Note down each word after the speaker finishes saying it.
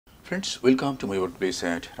Friends, welcome to my workplace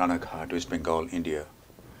at Ranaghat, West Bengal, India.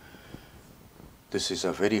 This is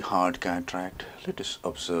a very hard cataract. Let us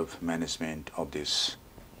observe management of this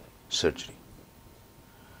surgery.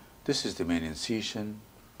 This is the main incision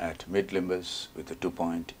at mid-limbus with a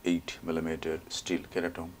 2.8 mm steel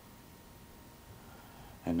keratome.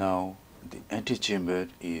 And now the antechamber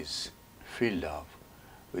is filled up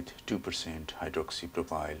with 2%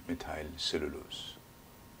 hydroxypropyl methyl cellulose.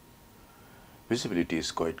 Visibility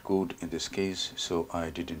is quite good in this case, so I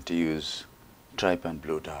didn't use Trypan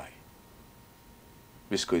blow dye.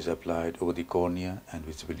 Visco is applied over the cornea and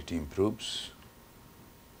visibility improves.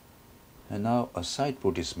 And now a side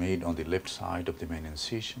put is made on the left side of the main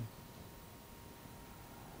incision.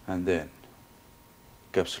 And then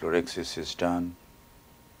capsular Rhexis is done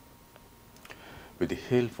with the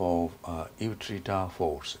help of a Utrita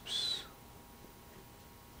forceps.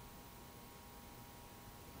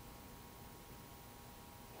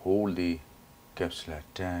 Hold the capsular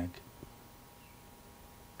tag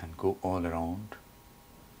and go all around,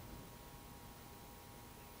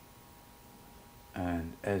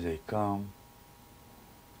 and as I come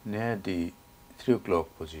near the 3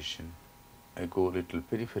 o'clock position, I go a little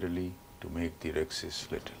peripherally to make the Rhexis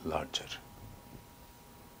little larger.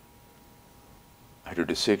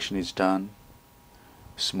 Hydrodissection is done.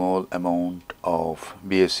 Small amount of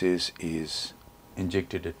BSS is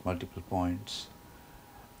injected at multiple points,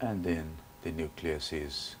 and then the nucleus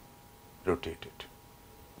is rotated.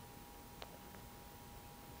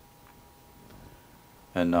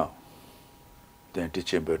 And now the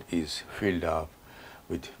antechamber is filled up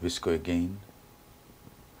with visco again,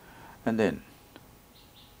 and then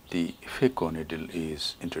the phaco needle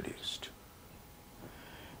is introduced.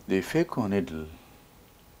 The phaco needle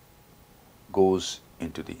goes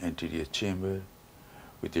into the anterior chamber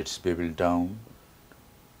with its bevel down.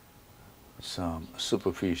 Some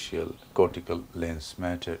superficial cortical lens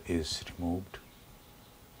matter is removed,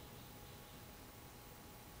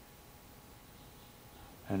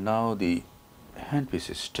 and now the handpiece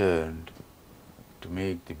is turned to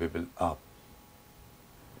make the bevel up.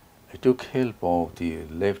 I took help of the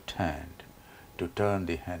left hand to turn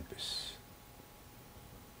the handpiece.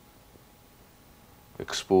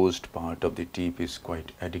 Exposed part of the tip is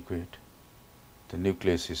quite adequate. The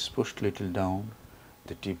nucleus is pushed little down.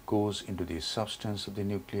 The tip goes into the substance of the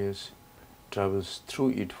nucleus, travels through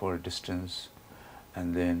it for a distance,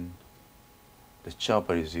 and then the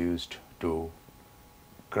chopper is used to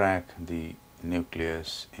crack the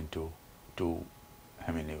nucleus into 2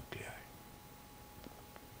 heminuclei.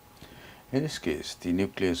 In this case, the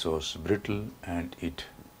nucleus was brittle and it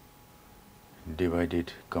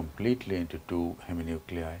divided completely into 2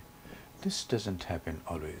 heminuclei. This doesn't happen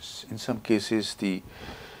always. In some cases, the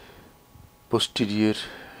posterior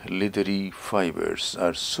leathery fibers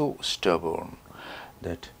are so stubborn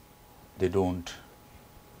that they don't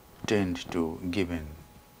tend to give in.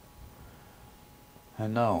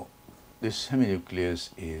 And now this heminucleus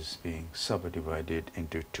is being subdivided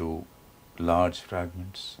into 2 large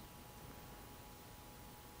fragments.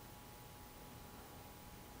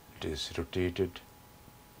 It is rotated,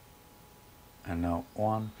 and now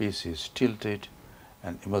one piece is tilted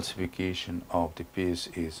and emulsification of the piece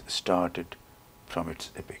is started from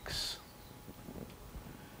its apex.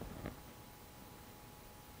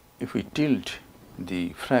 If we tilt the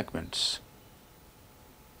fragments,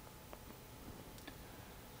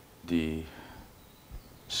 the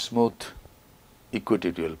smooth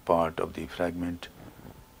equatorial part of the fragment,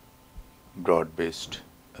 broad-based,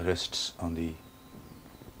 rests on the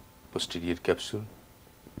posterior capsule.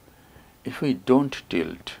 If we don't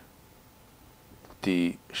tilt,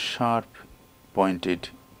 the sharp pointed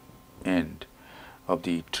end of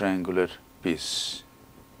the triangular piece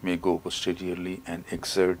may go posteriorly and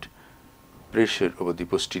exert pressure over the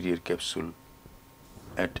posterior capsule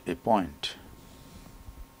at a point.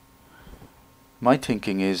 My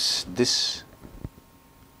thinking is this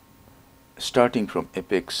starting from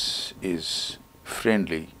apex is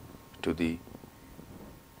friendly to the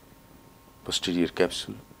posterior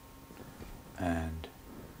capsule, and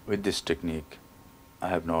with this technique I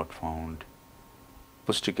have not found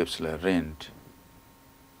posterocapsular rent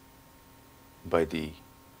by the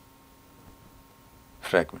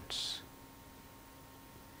fragments.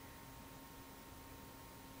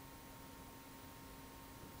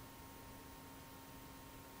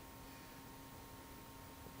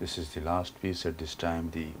 This is the last piece. At this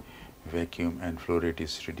time the vacuum and flow rate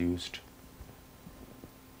is reduced.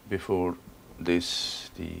 Before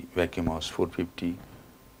this the vacuum was 450,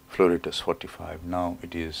 flow rate is 45. Now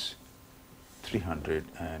it is 300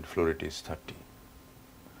 and flow rate is 30.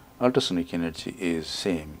 ultrasonic energy is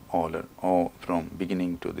same all from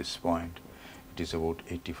beginning to this point. It is about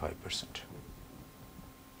 85%.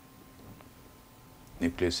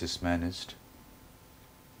 Nucleus is managed.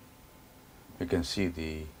 You can see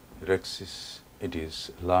the Rhexis, it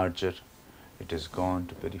is larger. It has gone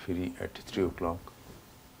to periphery at 3 o'clock.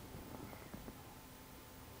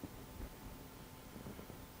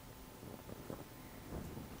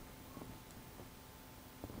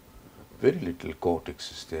 Very little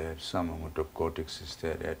cortex is there, some amount of cortex is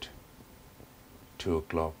there at 2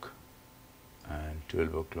 o'clock and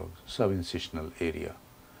 12 o'clock, subincisional area.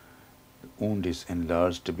 The wound is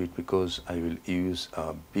enlarged a bit because I will use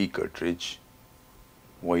a B cartridge,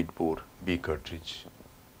 wide bore B cartridge,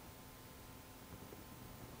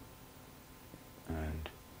 and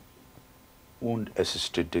wound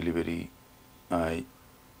assisted delivery I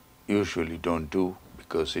usually don't do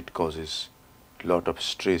because it causes a lot of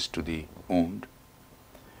stress to the wound,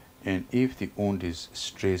 and if the wound is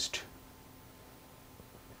stressed,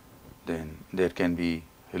 then there can be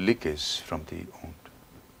a leakage from the wound.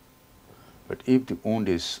 But if the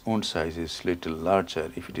wound size is little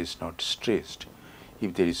larger, if it is not stressed,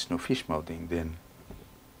 if there is no fish mouthing, then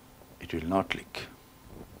it will not leak.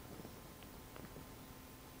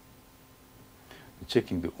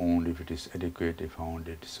 Checking the wound, if it is adequate, I found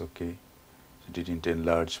it is okay. So it didn't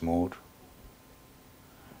enlarge more.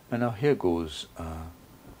 And now here goes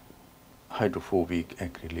hydrophobic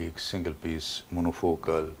acrylic single piece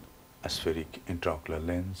monofocal aspheric intraocular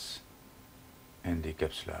lens and the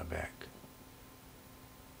capsular bag.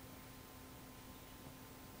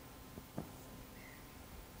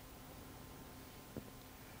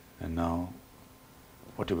 And now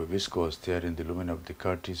whatever viscose there in the lumen of the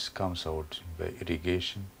cutis comes out by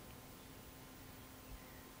irrigation,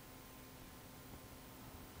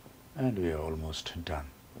 and we are almost done.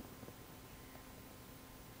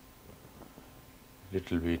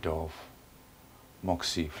 Little bit of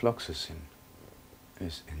moxifloxacin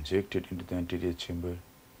is injected into the anterior chamber.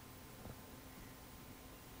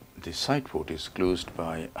 The side port is closed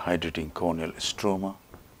by hydrating corneal stroma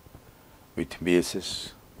with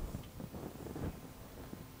BSS.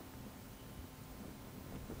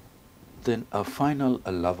 Then a final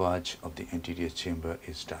lavage of the anterior chamber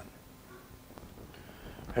is done.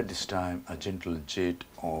 At this time, a gentle jet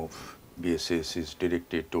of BSS is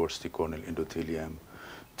directed towards the corneal endothelium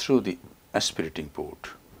through the aspirating port,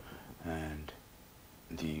 and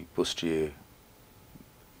the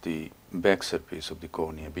back surface of the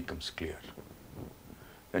cornea becomes clear.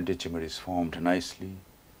 The anterior chamber is formed nicely.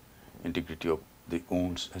 Integrity of the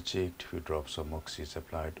wounds are checked. Few drops of moxie is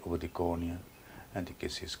applied over the cornea, and the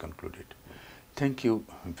case is concluded. Thank you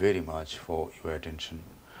very much for your attention.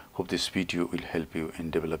 Hope this video will help you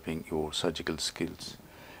in developing your surgical skills.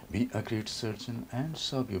 Be a great surgeon and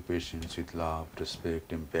serve your patients with love,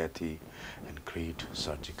 respect, empathy, and great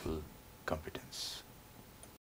surgical competence.